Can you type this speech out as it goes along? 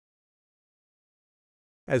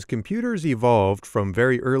As computers evolved from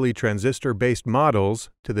very early transistor-based models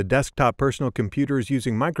to the desktop personal computers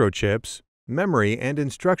using microchips, memory and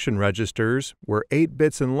instruction registers were 8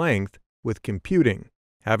 bits in length, with computing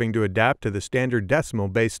having to adapt to the standard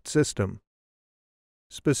decimal-based system.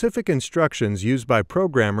 Specific instructions used by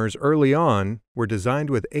programmers early on were designed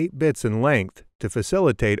with 8 bits in length to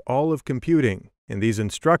facilitate all of computing, and these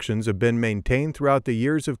instructions have been maintained throughout the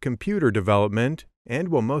years of computer development and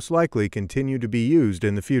will most likely continue to be used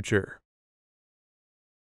in the future.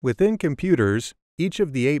 Within computers, each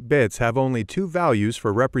of the 8 bits have only 2 values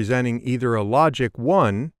for representing either a logic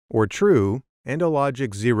 1, or true, and a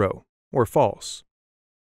logic 0, or false.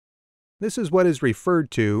 This is what is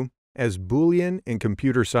referred to as Boolean in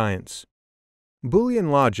computer science.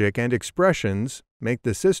 Boolean logic and expressions make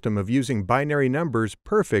the system of using binary numbers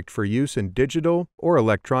perfect for use in digital or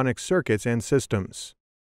electronic circuits and systems.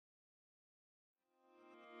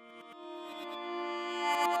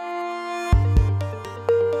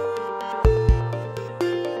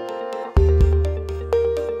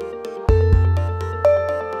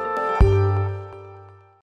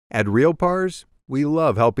 At RealPars, we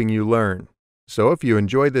love helping you learn. So if you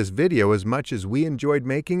enjoyed this video as much as we enjoyed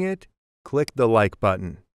making it, click the like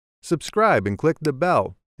button. Subscribe and click the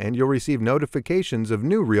bell, and you'll receive notifications of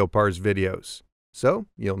new RealPars videos, so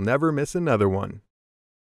you'll never miss another one.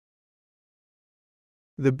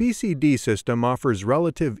 The BCD system offers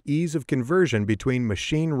relative ease of conversion between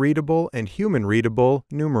machine-readable and human-readable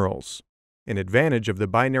numerals. An advantage of the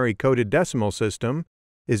binary coded decimal system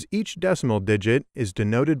is each decimal digit is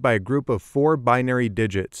denoted by a group of 4 binary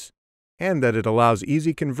digits, and that it allows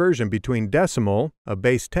easy conversion between decimal, a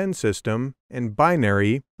base 10 system, and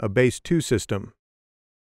binary, a base 2 system.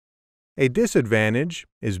 A disadvantage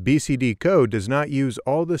is BCD code does not use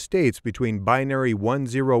all the states between binary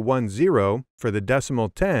 1010 for the decimal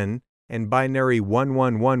 10 and binary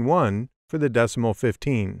 1111 for the decimal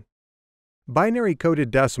 15. Binary coded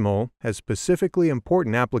decimal has specifically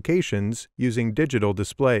important applications using digital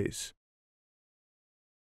displays.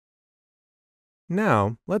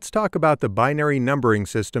 Now, let's talk about the binary numbering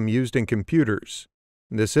system used in computers.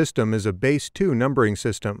 The system is a base 2 numbering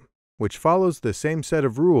system, which follows the same set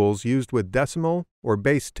of rules used with decimal or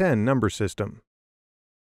base 10 number system.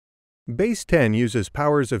 Base 10 uses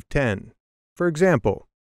powers of 10. For example,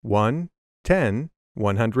 1, 10,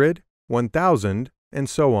 100, 1000, and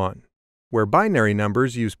so on, where binary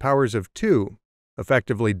numbers use powers of 2,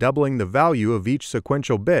 effectively doubling the value of each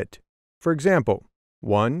sequential bit. For example,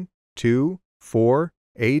 1, 2, 4,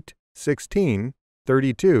 8, 16,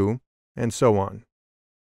 32, and so on.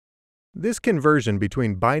 This conversion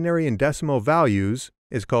between binary and decimal values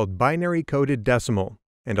is called binary coded decimal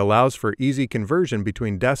and allows for easy conversion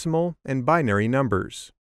between decimal and binary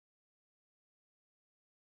numbers.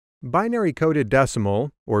 Binary coded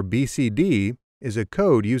decimal, or BCD, is a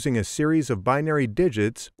code using a series of binary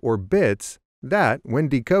digits or bits that, when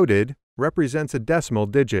decoded, represents a decimal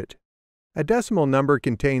digit. A decimal number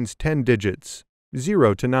contains 10 digits,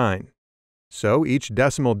 0 to 9. So each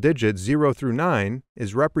decimal digit 0 through 9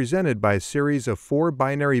 is represented by a series of 4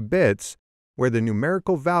 binary bits where the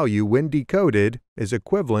numerical value when decoded is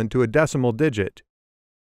equivalent to a decimal digit.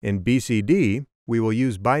 In BCD, we will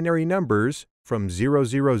use binary numbers from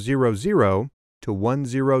 0000 to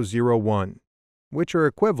 1001, which are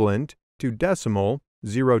equivalent to decimal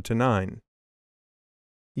 0 to 9.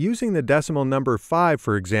 Using the decimal number 5,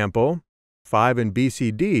 for example, 5 in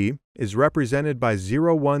BCD is represented by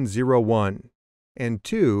 0101, and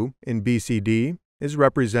 2 in BCD is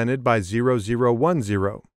represented by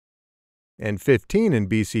 0010, and 15 in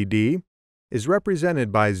BCD is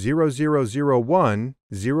represented by 0001,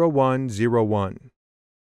 0101.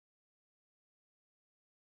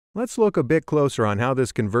 Let's look a bit closer on how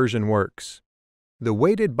this conversion works. The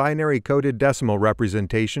weighted binary coded decimal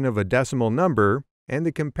representation of a decimal number and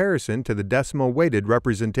the comparison to the decimal weighted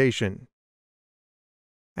representation.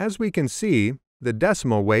 As we can see, the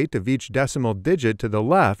decimal weight of each decimal digit to the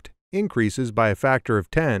left increases by a factor of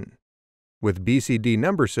 10. With BCD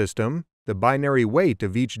number system, the binary weight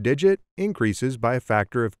of each digit increases by a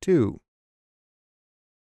factor of 2.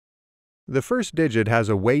 The first digit has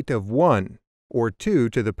a weight of 1, or 2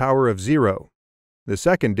 to the power of 0. The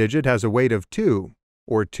second digit has a weight of 2,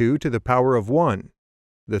 or 2 to the power of 1.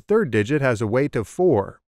 The third digit has a weight of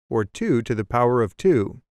 4, or 2 to the power of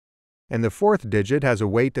 2. And the fourth digit has a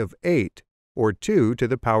weight of 8, or 2 to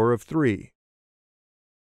the power of 3.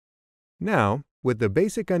 Now, with the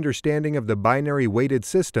basic understanding of the binary weighted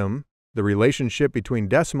system, the relationship between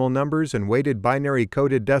decimal numbers and weighted binary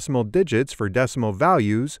coded decimal digits for decimal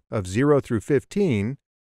values of 0 through 15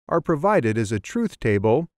 are provided as a truth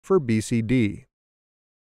table for BCD.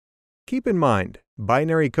 Keep in mind,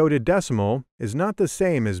 binary coded decimal is not the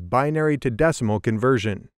same as binary to decimal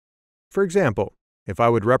conversion. For example, if I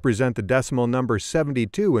would represent the decimal number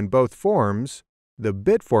 72 in both forms, the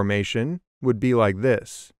bit formation would be like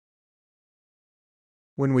this.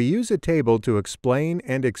 When we use a table to explain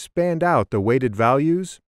and expand out the weighted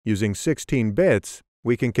values using 16 bits,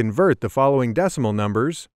 we can convert the following decimal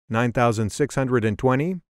numbers,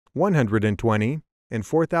 9,620, 120, and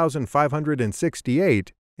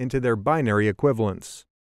 4,568, into their binary equivalents.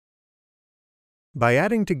 By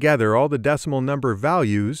adding together all the decimal number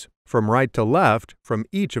values, from right to left, from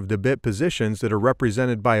each of the bit positions that are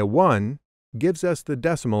represented by a 1, gives us the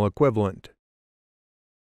decimal equivalent.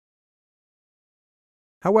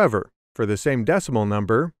 However, for the same decimal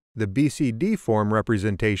number, the BCD form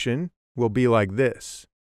representation will be like this.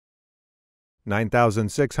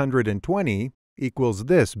 9,620 equals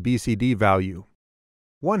this BCD value.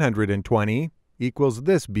 120 equals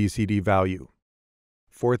this BCD value.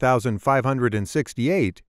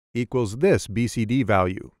 4,568 equals this BCD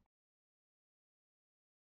value.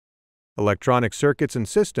 Electronic circuits and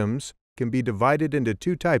systems can be divided into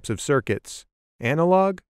two types of circuits,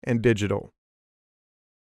 analog and digital.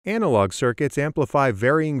 Analog circuits amplify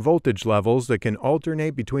varying voltage levels that can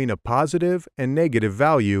alternate between a positive and negative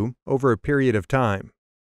value over a period of time,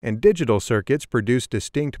 and digital circuits produce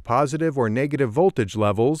distinct positive or negative voltage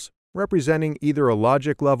levels representing either a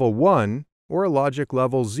logic level 1 or a logic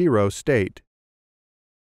level 0 state.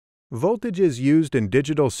 Voltages used in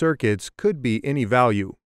digital circuits could be any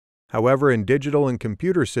value. However, in digital and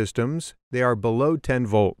computer systems, they are below 10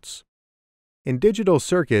 volts. In digital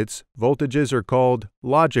circuits, voltages are called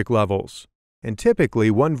logic levels, and typically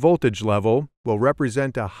one voltage level will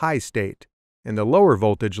represent a high state, and the lower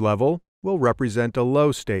voltage level will represent a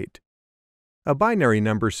low state. A binary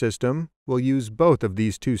number system will use both of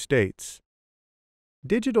these two states.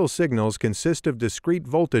 Digital signals consist of discrete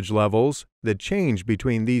voltage levels that change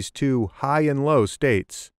between these two high and low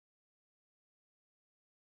states.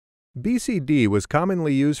 BCD was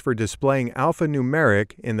commonly used for displaying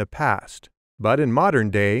alpha-numeric in the past, but in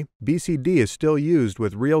modern day, BCD is still used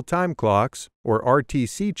with real-time clocks, or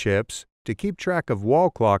RTC chips, to keep track of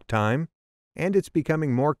wall clock time, and it's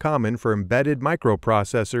becoming more common for embedded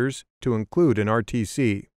microprocessors to include an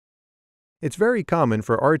RTC. It's very common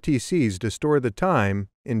for RTCs to store the time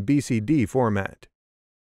in BCD format.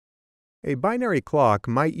 A binary clock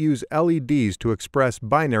might use LEDs to express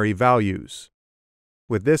binary values.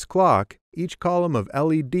 With this clock, each column of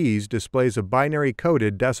LEDs displays a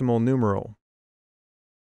binary-coded decimal numeral.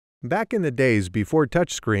 Back in the days before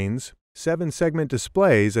touchscreens, 7-segment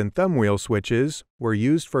displays and thumbwheel switches were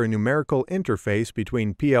used for a numerical interface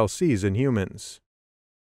between PLCs and humans.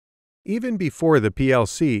 Even before the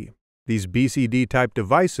PLC, these BCD-type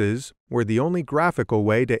devices were the only graphical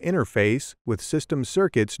way to interface with system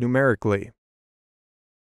circuits numerically.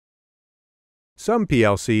 Some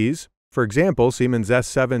PLCs, for example Siemens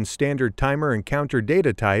S7 standard timer and counter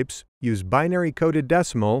data types, use binary-coded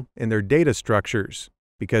decimal in their data structures,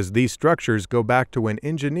 because these structures go back to when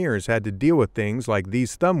engineers had to deal with things like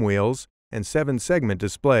these thumbwheels and 7-segment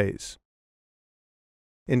displays.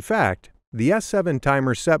 In fact, the S7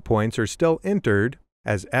 timer set points are still entered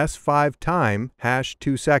as S5 time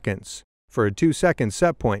 #2 seconds for a 2-second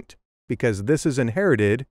set point, because this is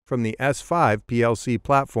inherited from the S5 PLC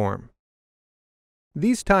platform.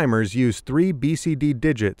 These timers use 3 BCD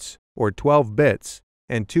digits, or 12 bits,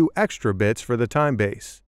 and 2 extra bits for the time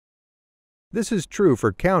base. This is true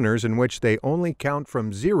for counters in which they only count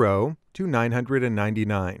from 0 to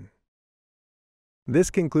 999. This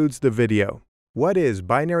concludes the video. What is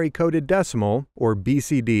binary coded decimal, or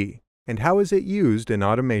BCD, and how is it used in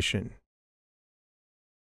automation?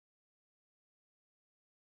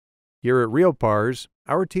 Here at RealPars,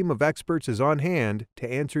 our team of experts is on hand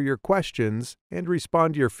to answer your questions and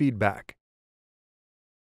respond to your feedback.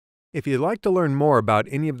 If you'd like to learn more about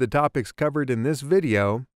any of the topics covered in this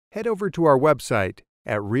video, head over to our website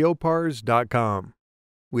at realpars.com.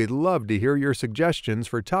 We'd love to hear your suggestions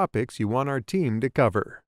for topics you want our team to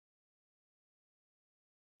cover.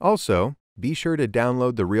 Also, be sure to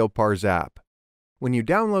download the RealPars app. When you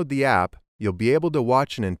download the app, you'll be able to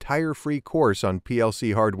watch an entire free course on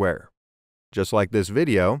PLC hardware. Just like this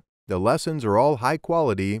video, the lessons are all high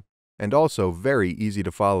quality and also very easy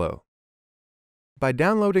to follow. By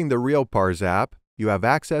downloading the RealPars app, you have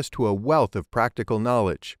access to a wealth of practical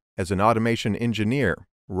knowledge as an automation engineer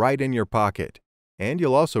right in your pocket, and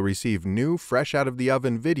you'll also receive new fresh out of the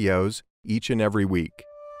oven videos each and every week.